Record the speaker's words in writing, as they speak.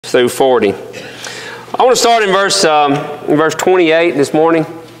through 40. I want to start in verse 28 this morning,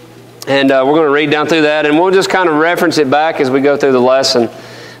 and we're going to read down through that, and we'll just kind of reference it back as we go through the lesson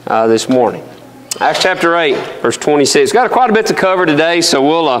this morning. Acts chapter 8, verse 26. Got quite a bit to cover today, so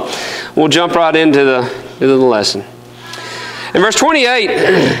we'll jump right into the lesson. In verse 28,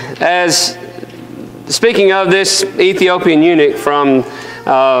 as speaking of this Ethiopian eunuch from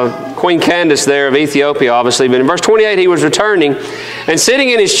Queen Candace there of Ethiopia, obviously. But in verse 28, he was returning, and sitting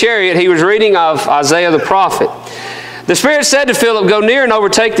in his chariot, he was reading of Isaiah the prophet. The Spirit said to Philip, "Go near and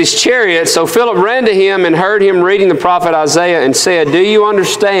overtake this chariot." So Philip ran to him and heard him reading the prophet Isaiah and said, "Do you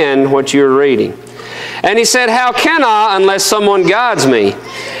understand what you are reading?" And he said, "How can I unless someone guides me?"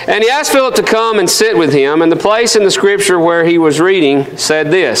 And he asked Philip to come and sit with him. And the place in the scripture where he was reading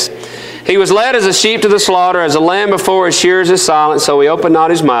said this: "He was led as a sheep to the slaughter, as a lamb before his shearers is silent, so he opened not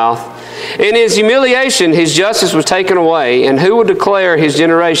his mouth. In his humiliation his justice was taken away, and who will declare his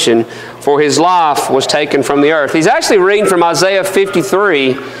generation? For his life was taken from the earth." He's actually reading from Isaiah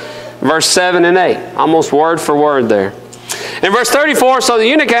 53, verse 7 and 8, almost word for word there. In verse 34, so the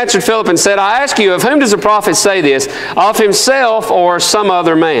eunuch answered Philip and said, "I ask you, of whom does the prophet say this, of himself or some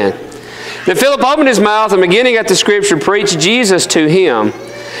other man?" Then Philip opened his mouth and beginning at the scripture preached Jesus to him.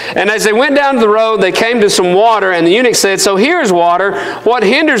 And as they went down to the road, they came to some water, and the eunuch said, "So here is water. What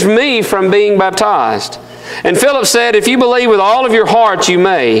hinders me from being baptized?" And Philip said, "If you believe with all of your heart, you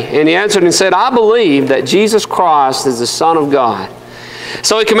may." And he answered and said, "I believe that Jesus Christ is the Son of God."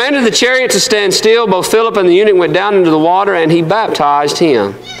 So he commanded the chariot to stand still. Both Philip and the eunuch went down into the water, and he baptized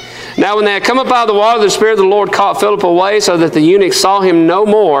him. Now when they had come up out of the water, the Spirit of the Lord caught Philip away, so that the eunuch saw him no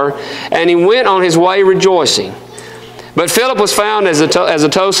more, and he went on his way rejoicing. But Philip was found as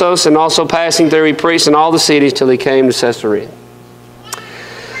Azotus, and also passing through, he preached in all the cities till he came to Caesarea.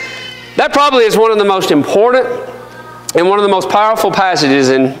 That probably is one of the most important and one of the most powerful passages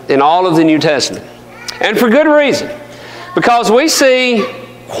in all of the New Testament. And for good reason. Because we see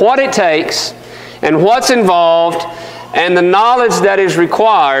what it takes and what's involved and the knowledge that is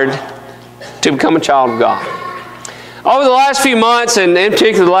required to become a child of God. Over the last few months, and in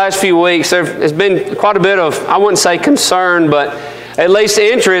particular the last few weeks, there's been quite a bit of, I wouldn't say concern, but at least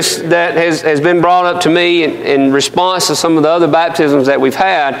interest that has been brought up to me in response to some of the other baptisms that we've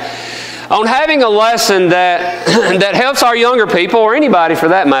had on having a lesson that, that helps our younger people, or anybody for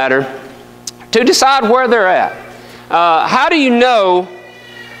that matter, to decide where they're at. How do you know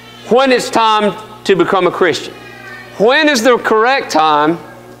when it's time to become a Christian? When is the correct time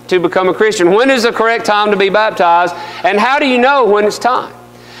to become a Christian? When is the correct time to be baptized? And how do you know when it's time?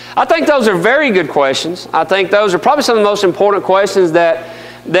 I think those are very good questions. I think those are probably some of the most important questions that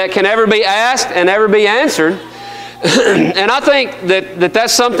can ever be asked and ever be answered. And I think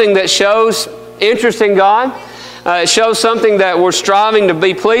that's something that shows interest in God. It shows something that we're striving to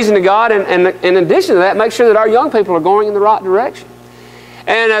be pleasing to God. And in addition to that, make sure that our young people are going in the right direction.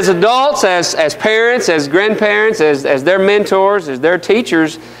 And as adults, as parents, as grandparents, as their mentors, as their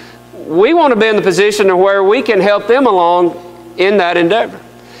teachers, we want to be in the position of where we can help them along in that endeavor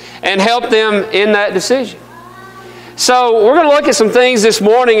and help them in that decision. So we're going to look at some things this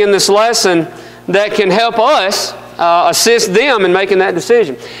morning in this lesson that can help us assist them in making that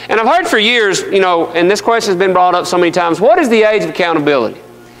decision. And I've heard for years, and this question has been brought up so many times, what is the age of accountability?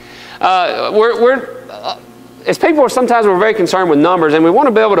 As people, sometimes we're very concerned with numbers, and we want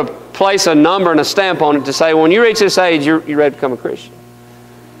to be able to place a number and a stamp on it to say, well, when you reach this age, you're ready to become a Christian.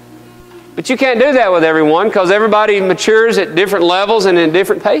 But you can't do that with everyone, because everybody matures at different levels and in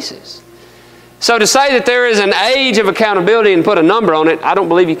different paces. So to say that there is an age of accountability and put a number on it, I don't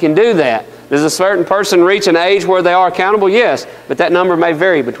believe you can do that. Does a certain person reach an age where they are accountable? Yes, but that number may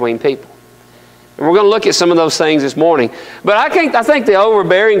vary between people. And we're going to look at some of those things this morning. But I think the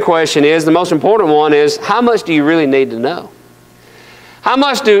overbearing question is, the most important one is, how much do you really need to know? How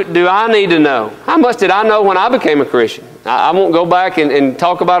much do I need to know? How much did I know when I became a Christian? I won't go back and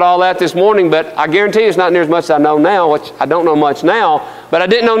talk about all that this morning, but I guarantee you it's not near as much as I know now, which I don't know much now, but I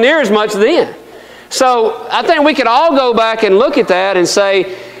didn't know near as much then. So I think we could all go back and look at that and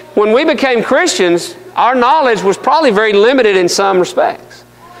say, when we became Christians, our knowledge was probably very limited in some respects.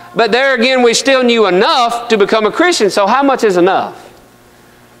 But there again, we still knew enough to become a Christian, so how much is enough?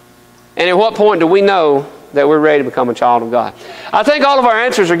 And at what point do we know that we're ready to become a child of God? I think all of our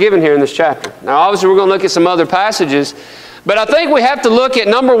answers are given here in this chapter. Now obviously we're going to look at some other passages, but I think we have to look at,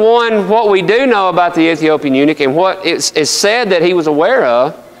 number one, what we do know about the Ethiopian eunuch and what is said that he was aware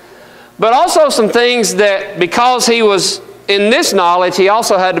of, but also some things that because he was in this knowledge, he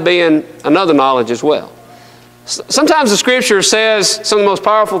also had to be in another knowledge as well. Sometimes the Scripture says some of the most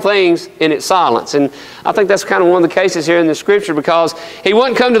powerful things in its silence. And I think that's kind of one of the cases here in the Scripture, because he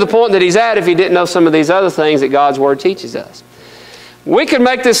wouldn't come to the point that he's at if he didn't know some of these other things that God's Word teaches us. We could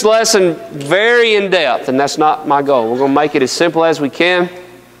make this lesson very in-depth, and that's not my goal. We're going to make it as simple as we can.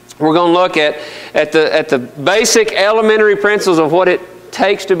 We're going to look at the basic elementary principles of what it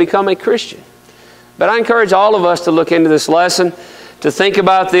takes to become a Christian. But I encourage all of us to look into this lesson, to think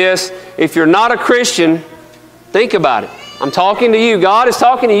about this. If you're not a Christian, think about it. I'm talking to you. God is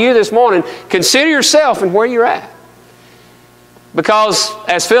talking to you this morning. Consider yourself and where you're at. Because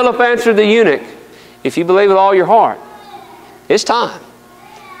as Philip answered the eunuch, if you believe with all your heart, it's time.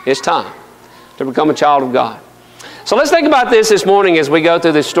 It's time to become a child of God. So let's think about this morning as we go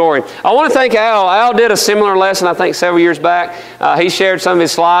through this story. I want to thank Al. Al did a similar lesson, I think, several years back. He shared some of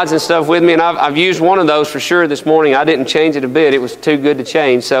his slides and stuff with me, and I've used one of those for sure this morning. I didn't change it a bit. It was too good to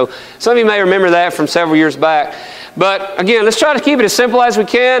change. So some of you may remember that from several years back. But again, let's try to keep it as simple as we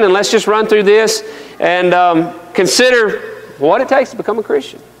can, and let's just run through this and consider what it takes to become a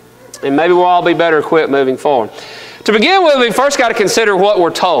Christian. And maybe we'll all be better equipped moving forward. To begin with, we first got to consider what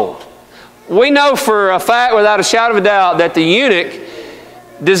we're told. We know for a fact, without a shadow of a doubt, that the eunuch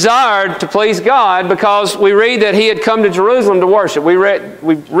desired to please God, because we read that he had come to Jerusalem to worship. We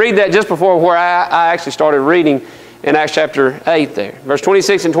read that just before where I actually started reading in Acts chapter 8 there. Verse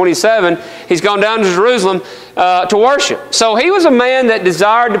 26 and 27, he's gone down to Jerusalem to worship. So he was a man that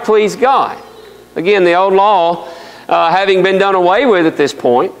desired to please God. Again, the old law having been done away with at this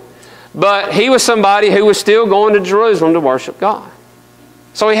point, but he was somebody who was still going to Jerusalem to worship God.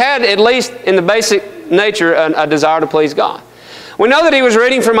 So he had, at least in the basic nature, a desire to please God. We know that he was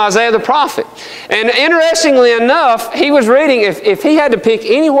reading from Isaiah the prophet. And interestingly enough, he was reading, if he had to pick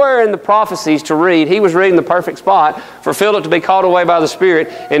anywhere in the prophecies to read, he was reading the perfect spot for Philip to be called away by the Spirit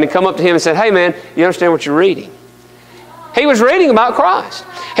and to come up to him and say, "Hey man, you understand what you're reading?" He was reading about Christ.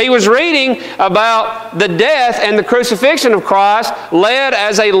 He was reading about the death and the crucifixion of Christ, led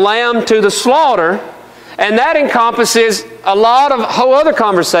as a lamb to the slaughter. And that encompasses a lot of whole other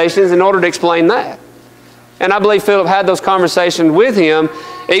conversations in order to explain that. And I believe Philip had those conversations with him,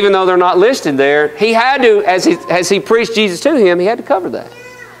 even though they're not listed there. He had to, as he preached Jesus to him, he had to cover that.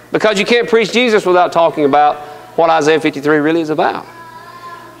 Because you can't preach Jesus without talking about what Isaiah 53 really is about.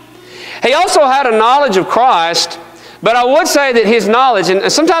 He also had a knowledge of Christ, but I would say that his knowledge,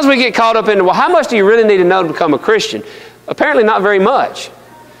 and sometimes we get caught up in, well, how much do you really need to know to become a Christian? Apparently not very much.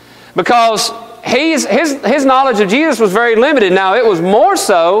 Because his knowledge of Jesus was very limited. Now, it was more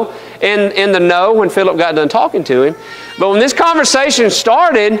so in the know when Philip got done talking to him. But when this conversation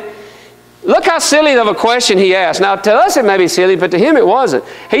started, look how silly of a question he asked. Now, to us it may be silly, but to him it wasn't.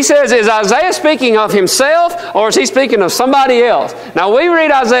 He says, is Isaiah speaking of himself, or is he speaking of somebody else? Now, we read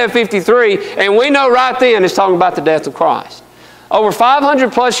Isaiah 53, and we know right then it's talking about the death of Christ. Over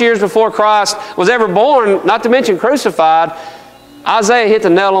 500 plus years before Christ was ever born, not to mention crucified, Isaiah hit the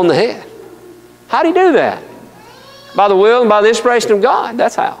nail on the head. How did he do that? By the will and by the inspiration of God.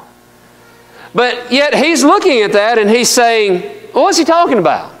 That's how. But yet he's looking at that and he's saying, well, what's he talking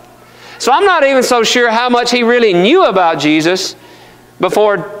about? So I'm not even so sure how much he really knew about Jesus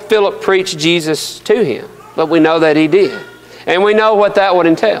before Philip preached Jesus to him. But we know that he did. And we know what that would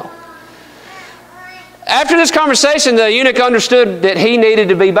entail. After this conversation, the eunuch understood that he needed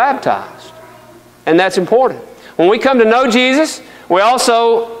to be baptized. And that's important. When we come to know Jesus, we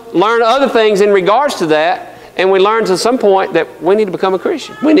also learn other things in regards to that, and we learn to some point that we need to become a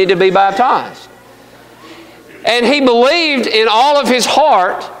Christian. We need to be baptized. And he believed in all of his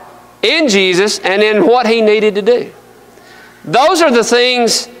heart in Jesus and in what he needed to do. Those are the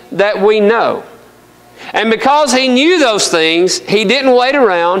things that we know. And because he knew those things, he didn't wait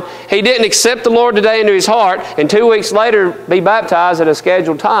around. He didn't accept the Lord today into his heart and 2 weeks later be baptized at a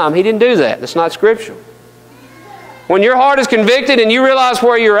scheduled time. He didn't do that. That's not scriptural. When your heart is convicted and you realize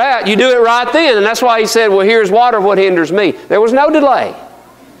where you're at, you do it right then. And that's why he said, well, here's water, what hinders me? There was no delay.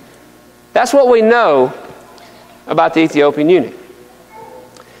 That's what we know about the Ethiopian eunuch.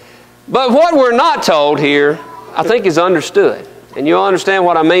 But what we're not told here, I think, is understood. And you'll understand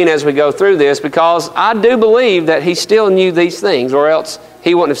what I mean as we go through this, because I do believe that he still knew these things, or else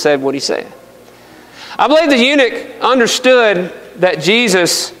he wouldn't have said what he said. I believe the eunuch understood that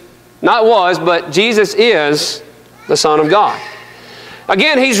Jesus, not was, but Jesus is the Son of God.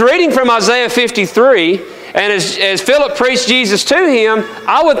 Again, he's reading from Isaiah 53, and as Philip preached Jesus to him,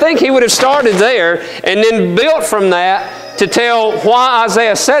 I would think he would have started there and then built from that to tell why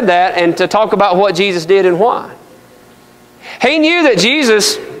Isaiah said that and to talk about what Jesus did and why. He knew that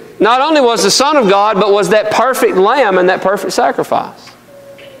Jesus not only was the Son of God, but was that perfect lamb and that perfect sacrifice.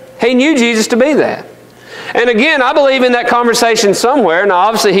 He knew Jesus to be that. And again, I believe in that conversation somewhere. Now,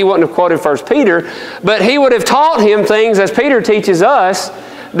 obviously, he wouldn't have quoted 1 Peter, but he would have taught him things, as Peter teaches us,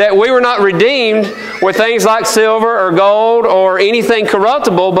 that we were not redeemed with things like silver or gold or anything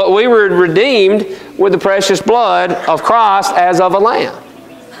corruptible, but we were redeemed with the precious blood of Christ as of a lamb.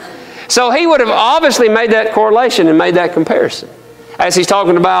 So he would have obviously made that correlation and made that comparison. As he's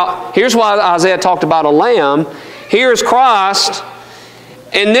talking about, here's why Isaiah talked about a lamb. Here's Christ,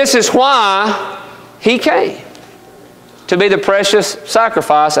 and this is why he came, to be the precious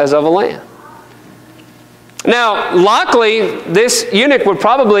sacrifice as of a lamb. Now, likely, this eunuch would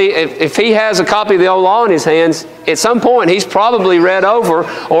probably, if he has a copy of the old law in his hands, at some point he's probably read over,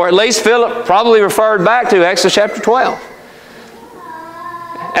 or at least Philip probably referred back to Exodus chapter 12.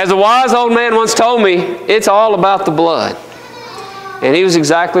 As a wise old man once told me, it's all about the blood. And he was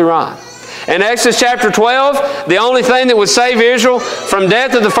exactly right. In Exodus chapter 12, the only thing that would save Israel from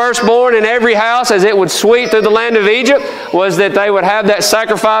death of the firstborn in every house as it would sweep through the land of Egypt was that they would have that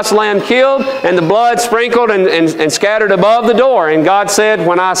sacrifice lamb killed and the blood sprinkled and scattered above the door. And God said,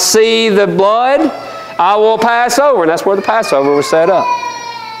 when I see the blood, I will pass over. And that's where the Passover was set up.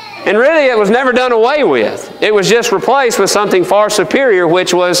 And really, it was never done away with. It was just replaced with something far superior,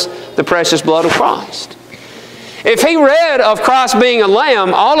 which was the precious blood of Christ. If he read of Christ being a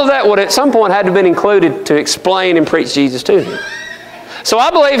lamb, all of that would at some point had to have been included to explain and preach Jesus to him. So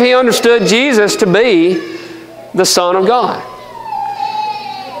I believe he understood Jesus to be the Son of God.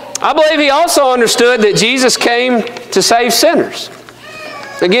 I believe he also understood that Jesus came to save sinners.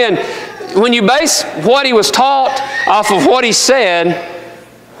 Again, when you base what he was taught off of what he said,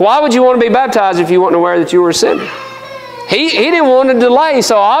 why would you want to be baptized if you weren't aware that you were a sinner? He didn't want to delay,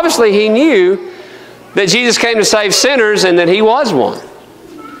 so obviously he knew that Jesus came to save sinners and that he was one.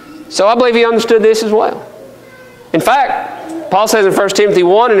 So I believe he understood this as well. In fact, Paul says in 1 Timothy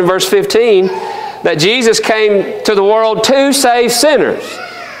 1 and in verse 15 that Jesus came to the world to save sinners.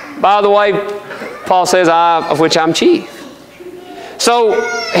 By the way, Paul says, of which I'm chief. So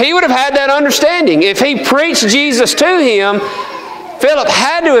he would have had that understanding. If he preached Jesus to him, Philip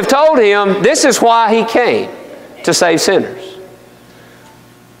had to have told him, this is why he came, to save sinners.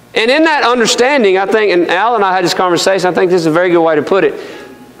 And in that understanding, I think, and Al and I had this conversation, I think this is a very good way to put it.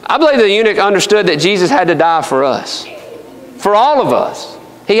 I believe the eunuch understood that Jesus had to die for us. For all of us.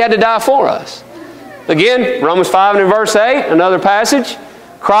 He had to die for us. Again, Romans 5 and in verse 8, another passage.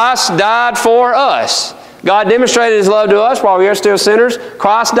 Christ died for us. God demonstrated His love to us while we are still sinners.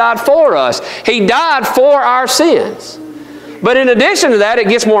 Christ died for us. He died for our sins. But in addition to that, it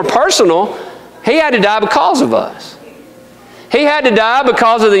gets more personal. He had to die because of us. He had to die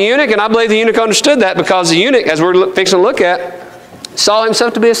because of the eunuch, and I believe the eunuch understood that because the eunuch, as we're fixing to look at, saw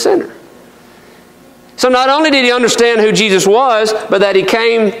himself to be a sinner. So not only did he understand who Jesus was, but that He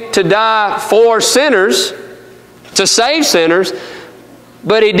came to die for sinners, to save sinners,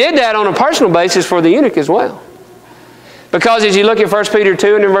 but He did that on a personal basis for the eunuch as well. Because as you look at 1 Peter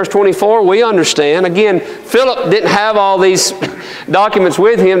 2 and in verse 24, we understand, again, Philip didn't have all these documents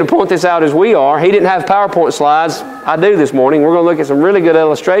with him to point this out as we are. He didn't have PowerPoint slides. I do this morning. We're going to look at some really good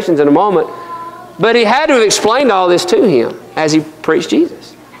illustrations in a moment. But he had to have explained all this to him as he preached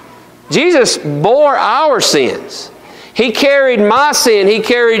Jesus. Jesus bore our sins. He carried my sin. He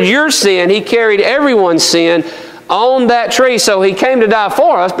carried your sin. He carried everyone's sin on that tree. So He came to die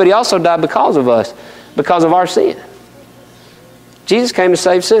for us, but He also died because of us, because of our sin. Jesus came to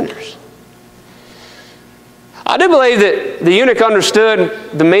save sinners. I do believe that the eunuch understood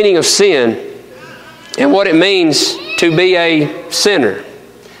the meaning of sin and what it means to be a sinner.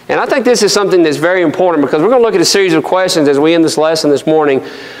 And I think this is something that's very important because we're going to look at a series of questions as we end this lesson this morning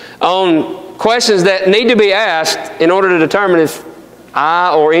on questions that need to be asked in order to determine if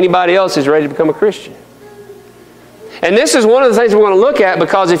I or anybody else is ready to become a Christian. And this is one of the things we're going to look at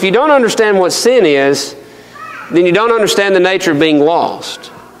because if you don't understand what sin is, then you don't understand the nature of being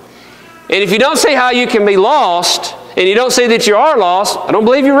lost. And if you don't see how you can be lost, and you don't see that you are lost, I don't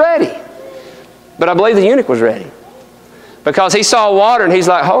believe you're ready. But I believe the eunuch was ready. Because he saw water and he's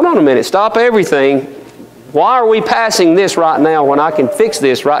like, hold on a minute, stop everything. Why are we passing this right now when I can fix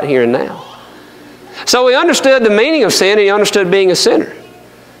this right here and now? So he understood the meaning of sin and he understood being a sinner.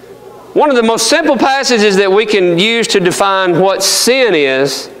 One of the most simple passages that we can use to define what sin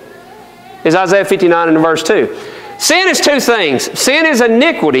is Isaiah 59 and verse 2. Sin is two things. Sin is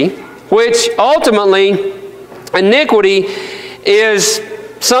iniquity, which ultimately, iniquity is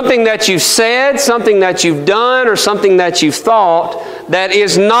something that you've said, something that you've done, or something that you've thought that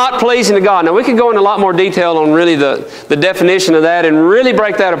is not pleasing to God. Now, we could go into a lot more detail on really the definition of that and really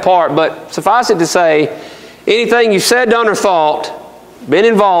break that apart, but suffice it to say, anything you've said, done, or thought, been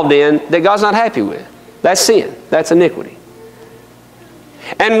involved in, that God's not happy with. That's sin. That's iniquity.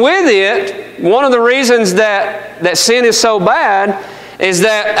 And with it, one of the reasons that sin is so bad is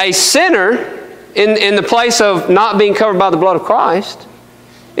that a sinner, in the place of not being covered by the blood of Christ,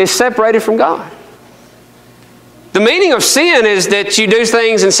 is separated from God. The meaning of sin is that you do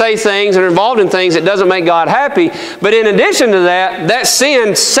things and say things and are involved in things that doesn't make God happy. But in addition to that, that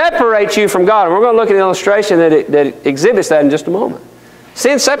sin separates you from God. And we're going to look at an illustration that exhibits that in just a moment.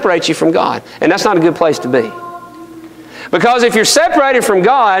 Sin separates you from God. And that's not a good place to be. Because if you're separated from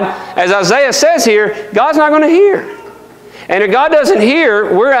God, as Isaiah says here, God's not going to hear. And if God doesn't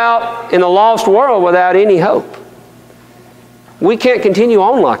hear, we're out in a lost world without any hope. We can't continue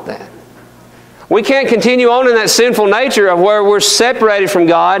on like that. We can't continue on in that sinful nature of where we're separated from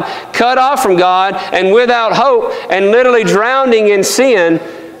God, cut off from God, and without hope, and literally drowning in sin,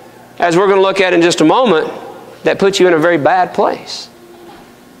 as we're going to look at in just a moment, that puts you in a very bad place.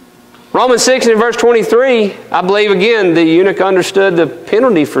 Romans 6 and verse 23, I believe again the eunuch understood the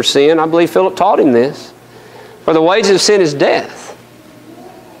penalty for sin. I believe Philip taught him this. For the wages of sin is death.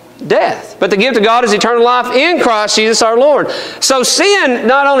 Death. But the gift of God is eternal life in Christ Jesus our Lord. So sin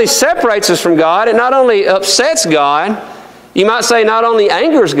not only separates us from God, it not only upsets God, you might say not only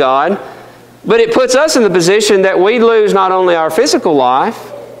angers God, but it puts us in the position that we lose not only our physical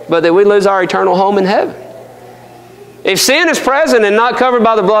life, but that we lose our eternal home in heaven. If sin is present and not covered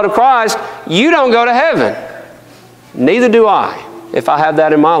by the blood of Christ, you don't go to heaven. Neither do I, if I have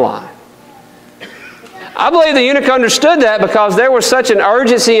that in my life. I believe the eunuch understood that because there was such an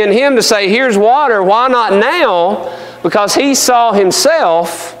urgency in him to say, here's water, why not now? Because he saw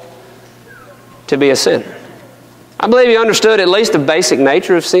himself to be a sinner. I believe he understood at least the basic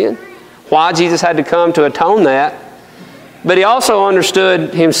nature of sin, why Jesus had to come to atone that, but he also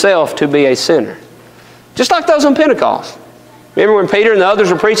understood himself to be a sinner. Just like those on Pentecost. Remember when Peter and the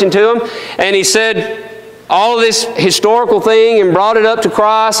others were preaching to him, and he said all of this historical thing and brought it up to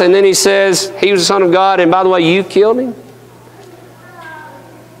Christ, and then he says he was the Son of God, and by the way, you killed him?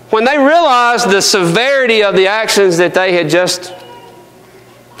 When they realized the severity of the actions that they had just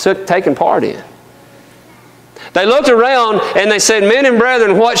taken part in, they looked around and they said, men and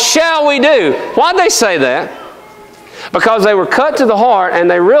brethren, what shall we do? Why'd they say that? Because they were cut to the heart and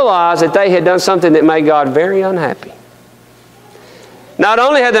they realized that they had done something that made God very unhappy. Not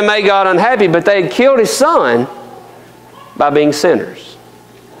only had they made God unhappy, but they had killed His Son by being sinners.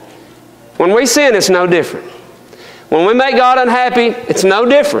 When we sin, it's no different. When we make God unhappy, it's no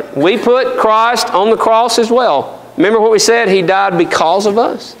different. We put Christ on the cross as well. Remember what we said? He died because of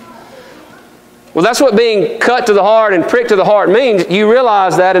us. Well, that's what being cut to the heart and pricked to the heart means. You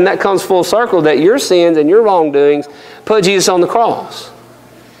realize that, and that comes full circle, that your sins and your wrongdoings put Jesus on the cross.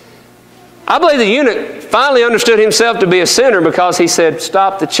 I believe the eunuch finally understood himself to be a sinner because he said,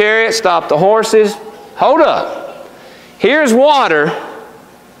 stop the chariot, stop the horses, hold up. Here's water.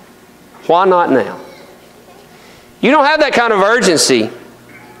 Why not now? You don't have that kind of urgency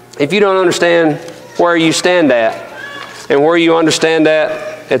if you don't understand where you stand at and where you understand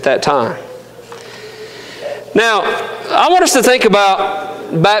at that time. Now, I want us to think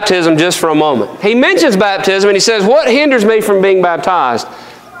about baptism just for a moment. He mentions baptism and he says, what hinders me from being baptized?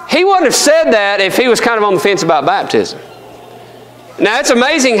 He wouldn't have said that if he was kind of on the fence about baptism. Now, it's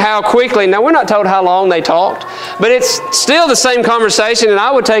amazing how quickly, now we're not told how long they talked, but it's still the same conversation, and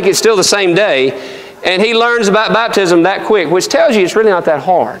I would take it still the same day, and he learns about baptism that quick, which tells you it's really not that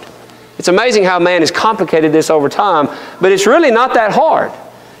hard. It's amazing how man has complicated this over time, but it's really not that hard.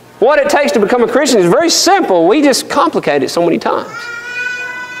 What it takes to become a Christian is very simple. We just complicate it so many times.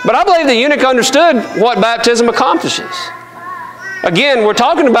 But I believe the eunuch understood what baptism accomplishes. Again, we're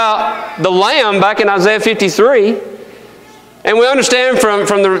talking about the Lamb back in Isaiah 53. And we understand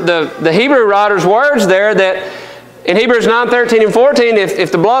from the Hebrew writer's words there that in Hebrews 9, 13, and 14,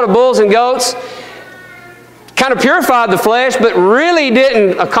 if the blood of bulls and goats kind of purified the flesh but really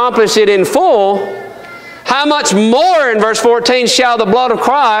didn't accomplish it in full, how much more, in verse 14, shall the blood of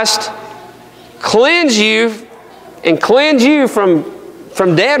Christ cleanse you and cleanse you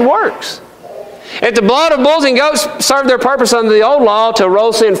from dead works? If the blood of bulls and goats served their purpose under the old law to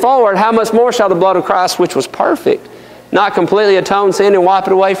roll sin forward, how much more shall the blood of Christ, which was perfect, not completely atone sin and wipe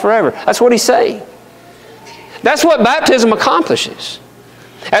it away forever? That's what he's saying. That's what baptism accomplishes.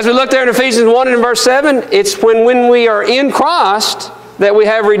 As we look there in Ephesians 1 and verse 7, it's when we are in Christ that we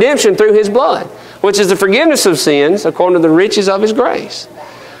have redemption through His blood, which is the forgiveness of sins according to the riches of His grace.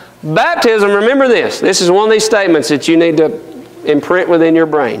 Baptism, remember this. This is one of these statements that you need to imprint within your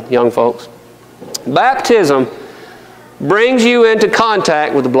brain, young folks. Baptism brings you into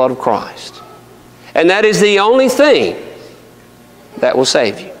contact with the blood of Christ. And that is the only thing that will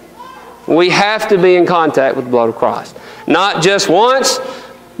save you. We have to be in contact with the blood of Christ. Not just once,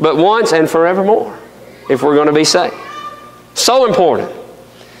 but once and forevermore if we're going to be saved. So important.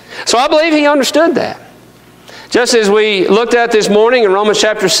 So I believe he understood that. Just as we looked at this morning in Romans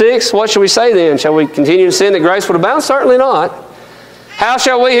chapter 6, what shall we say then? Shall we continue to sin that grace would abound? Certainly not. How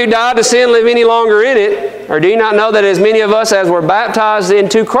shall we who died to sin live any longer in it? Or do you not know that as many of us as were baptized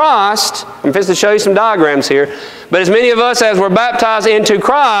into Christ, I'm just to show you some diagrams here, but as many of us as were baptized into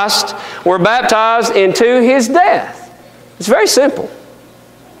Christ were baptized into His death. It's very simple.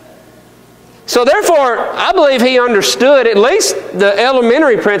 So therefore, I believe he understood at least the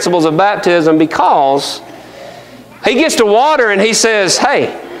elementary principles of baptism, because he gets to water and he says,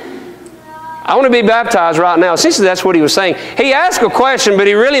 hey, I want to be baptized right now. Essentially, that's what he was saying. He asked a question, but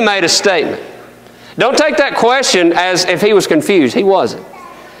he really made a statement. Don't take that question as if he was confused. He wasn't.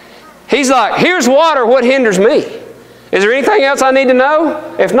 He's like, here's water. What hinders me? Is there anything else I need to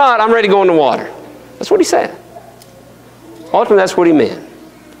know? If not, I'm ready to go in the water. That's what he said. Ultimately, that's what he meant.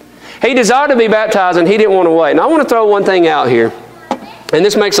 He desired to be baptized and he didn't want to wait. And I want to throw one thing out here. And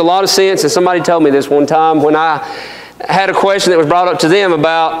this makes a lot of sense. And somebody told me this one time when I had a question that was brought up to them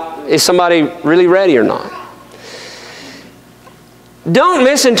about, is somebody really ready or not? Don't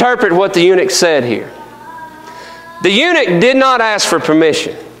misinterpret what the eunuch said here. The eunuch did not ask for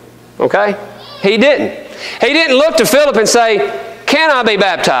permission. Okay? He didn't. He didn't look to Philip and say, can I be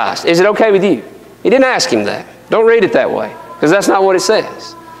baptized? Is it okay with you? He didn't ask him that. Don't read it that way, because that's not what it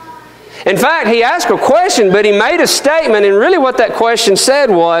says. In fact, he asked a question, but he made a statement, and really what that question said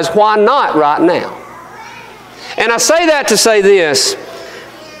was, why not right now? And I say that to say this.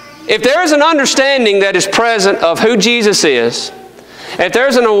 If there is an understanding that is present of who Jesus is, if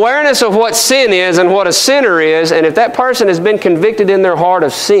there's an awareness of what sin is and what a sinner is, and if that person has been convicted in their heart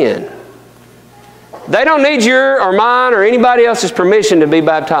of sin, they don't need your or mine or anybody else's permission to be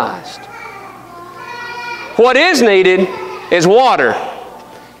baptized. What is needed is water,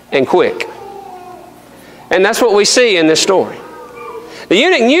 and quick. And that's what we see in this story. The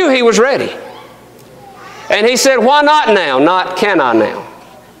eunuch knew he was ready. And he said, why not now? Not can I now?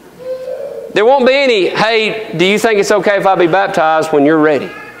 There won't be any, hey, do you think it's okay if I be baptized when you're ready?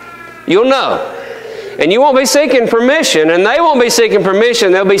 You'll know. And you won't be seeking permission, and they won't be seeking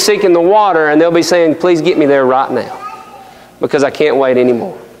permission. They'll be seeking the water, and they'll be saying, please get me there right now, because I can't wait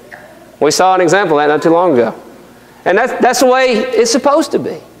anymore. We saw an example of that not too long ago. And that's the way it's supposed to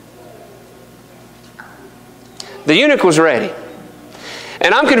be. The eunuch was ready.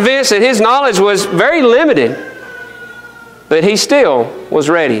 And I'm convinced that his knowledge was very limited, but he still was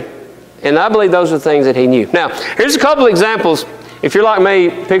ready. And I believe those are the things that he knew. Now, here's a couple of examples. If you're like me,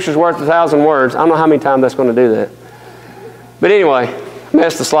 picture's worth 1,000 words. I don't know how many times that's going to do that. But anyway, I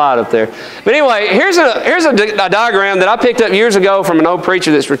messed the slide up there. But anyway, here's a diagram that I picked up years ago from an old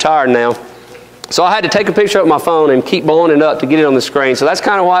preacher that's retired now. So I had to take a picture of my phone and keep blowing it up to get it on the screen. So that's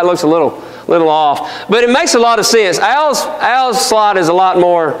kind of why it looks a little off. But it makes a lot of sense. Al's slide is a lot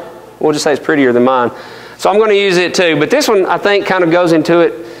more, we'll just say it's prettier than mine. So I'm going to use it too. But this one, I think, kind of goes into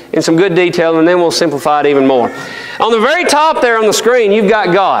it in some good detail, and then we'll simplify it even more. On the very top there on the screen, you've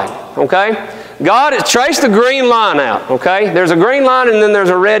got God, okay? God, trace the green line out, okay? There's a green line and then there's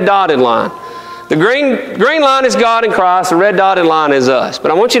a red dotted line. The green line is God in Christ. The red dotted line is us. But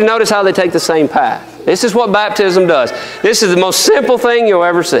I want you to notice how they take the same path. This is what baptism does. This is the most simple thing you'll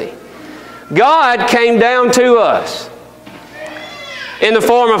ever see. God came down to us in the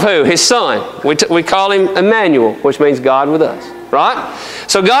form of who? His Son. We call Him Emmanuel, which means God with us. Right?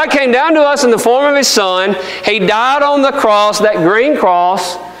 So God came down to us in the form of His Son. He died on the cross, that green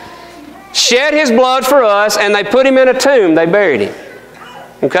cross, shed His blood for us, and they put Him in a tomb. They buried Him.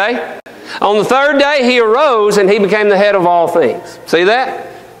 Okay? On the third day, He arose and He became the head of all things. See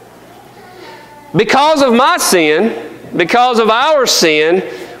that? Because of my sin, because of our sin,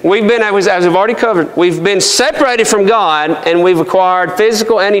 we've been, as we've already covered, we've been separated from God and we've acquired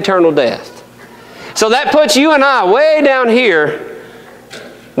physical and eternal death. So that puts you and I way down here,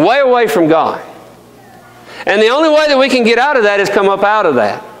 way away from God. And the only way that we can get out of that is come up out of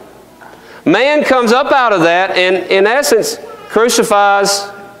that. Man comes up out of that and, in essence, crucifies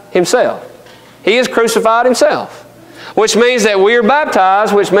himself. He has crucified himself. Which means that we are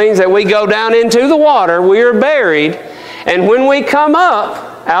baptized, which means that we go down into the water, we are buried, and when we come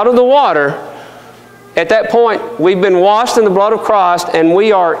up out of the water, at that point, we've been washed in the blood of Christ, and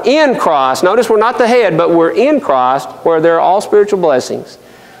we are in Christ. Notice we're not the head, but we're in Christ, where there are all spiritual blessings.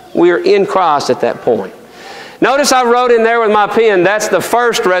 We are in Christ at that point. Notice I wrote in there with my pen, that's the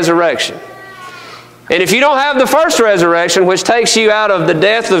first resurrection. And if you don't have the first resurrection, which takes you out of the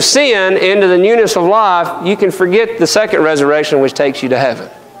death of sin into the newness of life, you can forget the second resurrection, which takes you to heaven.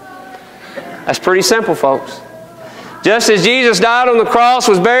 That's pretty simple, folks. Just as Jesus died on the cross,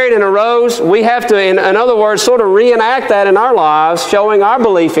 was buried, and arose, we have to, in other words, sort of reenact that in our lives, showing our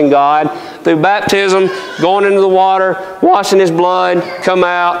belief in God through baptism, going into the water, washing His blood, come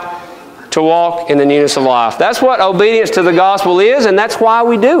out to walk in the newness of life. That's what obedience to the gospel is, and that's why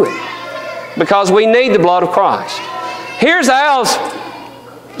we do it. Because we need the blood of Christ. Here's Al's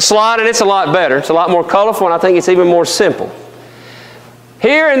slide, and it's a lot better. It's a lot more colorful, and I think it's even more simple.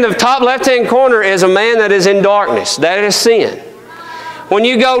 Here in the top left-hand corner is a man that is in darkness. That is sin. When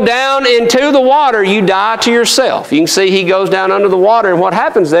you go down into the water, you die to yourself. You can see he goes down under the water, and what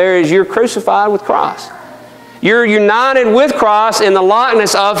happens there is you're crucified with Christ. You're united with Christ in the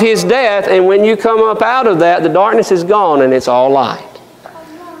likeness of His death, and when you come up out of that, the darkness is gone and it's all light.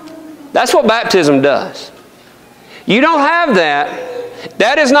 That's what baptism does. You don't have that.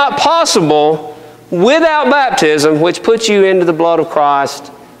 That is not possible without baptism, which puts you into the blood of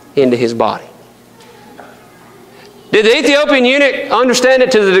Christ, into His body. Did the Ethiopian eunuch understand it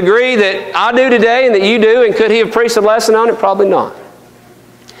to the degree that I do today and that you do, and could he have preached a lesson on it? Probably not.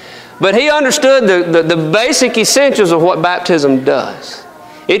 But he understood the basic essentials of what baptism does.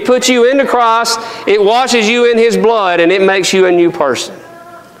 It puts you into Christ, it washes you in His blood, and it makes you a new person.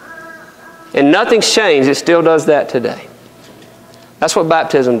 And nothing's changed. It still does that today. That's what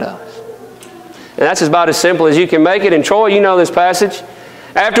baptism does. And that's about as simple as you can make it. And Troy, you know this passage.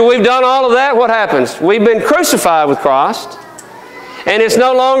 After we've done all of that, what happens? We've been crucified with Christ. And it's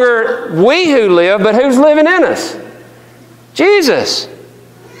no longer we who live, but who's living in us? Jesus.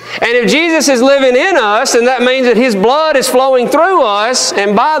 And if Jesus is living in us, then that means that His blood is flowing through us,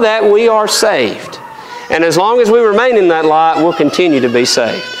 and by that we are saved. And as long as we remain in that light, we'll continue to be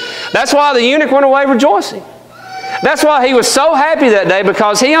saved. That's why the eunuch went away rejoicing. That's why he was so happy that day,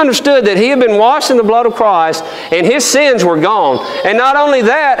 because he understood that he had been washed in the blood of Christ and his sins were gone. And not only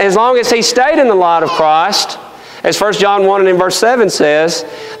that, as long as he stayed in the light of Christ, as 1 John 1 and in verse 7 says,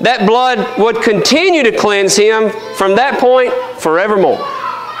 that blood would continue to cleanse him from that point forevermore.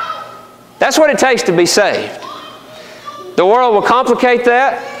 That's what it takes to be saved. The world will complicate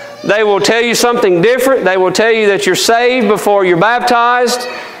that. They will tell you something different. They will tell you that you're saved before you're baptized.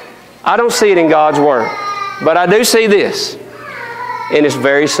 I don't see it in God's Word. But I do see this, and it's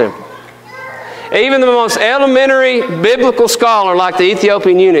very simple. Even the most elementary biblical scholar like the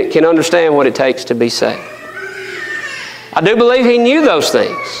Ethiopian eunuch can understand what it takes to be saved. I do believe he knew those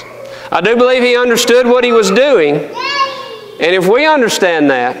things. I do believe he understood what he was doing. And if we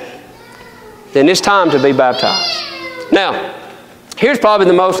understand that, then it's time to be baptized. Now, here's probably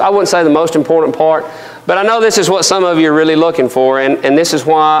the most, I wouldn't say the most important part, but I know this is what some of you are really looking for, and this is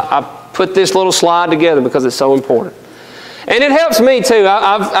why I put this little slide together, because it's so important. And it helps me too.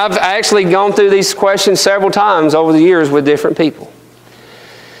 I've actually gone through these questions several times over the years with different people.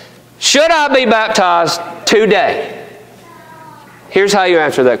 Should I be baptized today? Here's how you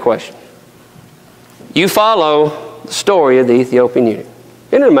answer that question. You follow the story of the Ethiopian eunuch.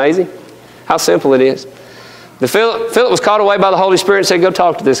 Isn't it amazing how simple it is? Philip was caught away by the Holy Spirit and said, go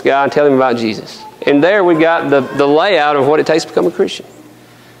talk to this guy and tell him about Jesus. And there we got the layout of what it takes to become a Christian.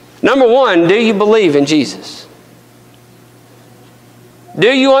 Number one, do you believe in Jesus? Do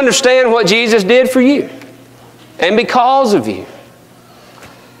you understand what Jesus did for you and because of you?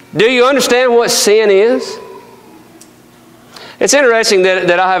 Do you understand what sin is? It's interesting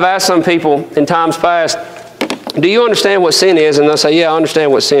that I have asked some people in times past, do you understand what sin is? And they'll say, yeah, I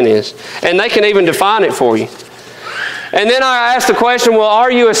understand what sin is. And they can even define it for you. And then I ask the question, well,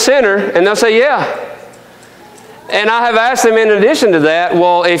 are you a sinner? And they'll say, yeah. And I have asked them in addition to that,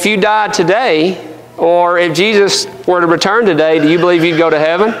 well, if you died today, or if Jesus were to return today, do you believe you'd go to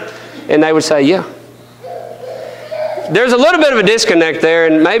heaven? And they would say, yeah. There's a little bit of a disconnect there,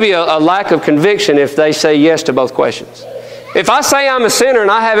 and maybe a lack of conviction if they say yes to both questions. If I say I'm a sinner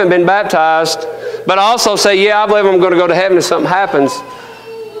and I haven't been baptized, but I also say, yeah, I believe I'm going to go to heaven if something happens,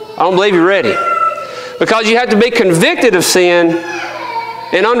 I don't believe you're ready. Because you have to be convicted of sin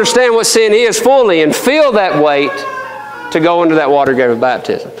and understand what sin is fully and feel that weight to go into that water grave of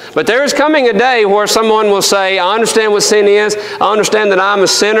baptism. But there is coming a day where someone will say, I understand what sin is, I understand that I'm a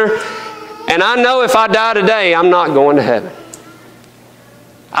sinner, and I know if I die today, I'm not going to heaven.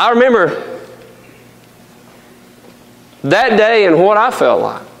 I remember that day and what I felt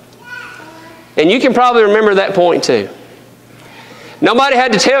like. And you can probably remember that point too. Nobody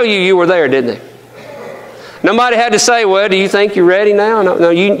had to tell you you were there, did they? Nobody had to say, well, do you think you're ready now? No,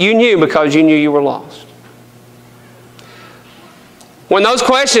 you knew, because you knew you were lost. When those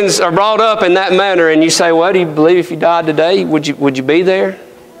questions are brought up in that manner and you say, well, do you believe if you died today, would you be there?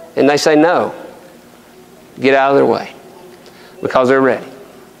 And they say no. Get out of their way, because they're ready.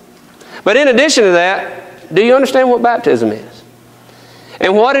 But in addition to that, do you understand what baptism is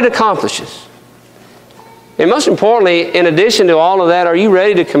and what it accomplishes? And most importantly, in addition to all of that, are you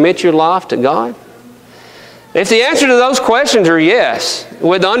ready to commit your life to God? If the answer to those questions are yes,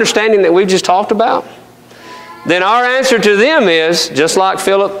 with the understanding that we've just talked about, then our answer to them is, just like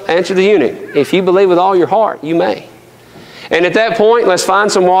Philip answered the eunuch, if you believe with all your heart, you may. And at that point, let's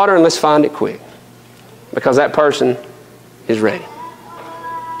find some water and let's find it quick, because that person is ready.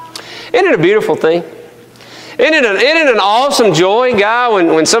 Isn't it a beautiful thing? Isn't it an awesome joy, guy,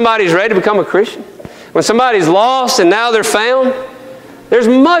 when somebody's ready to become a Christian? When somebody's lost and now they're found? There's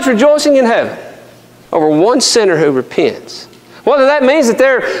much rejoicing in heaven over one sinner who repents. Whether that means that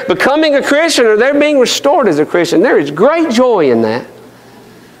they're becoming a Christian or they're being restored as a Christian, there is great joy in that.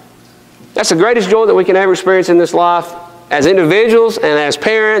 That's the greatest joy that we can ever experience in this life as individuals and as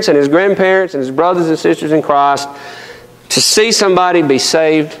parents and as grandparents and as brothers and sisters in Christ, to see somebody be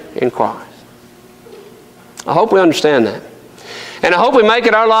saved in Christ. I hope we understand that. And I hope we make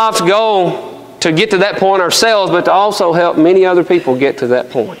it our life's goal to get to that point ourselves, but to also help many other people get to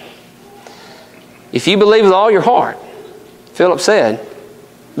that point. If you believe with all your heart, Philip said,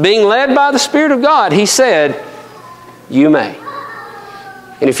 being led by the Spirit of God, he said, you may.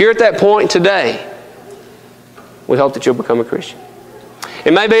 And if you're at that point today, we hope that you'll become a Christian.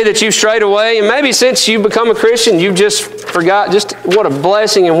 It may be that you've strayed away, and maybe since you've become a Christian, you've just forgot just what a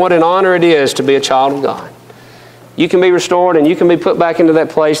blessing and what an honor it is to be a child of God. You can be restored and you can be put back into that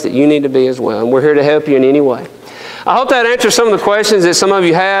place that you need to be as well. And we're here to help you in any way. I hope that answers some of the questions that some of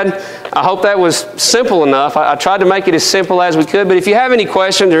you had. I hope that was simple enough. I tried to make it as simple as we could. But if you have any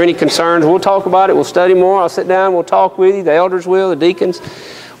questions or any concerns, we'll talk about it. We'll study more. I'll sit down. We'll talk with you. The elders will. The deacons.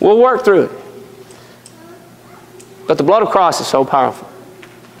 We'll work through it. But the blood of Christ is so powerful.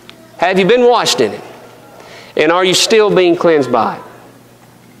 Have you been washed in it? And are you still being cleansed by it?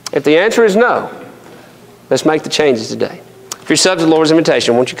 If the answer is no, let's make the changes today. If you're subject to the Lord's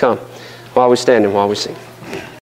invitation, won't you come while we stand and while we sing?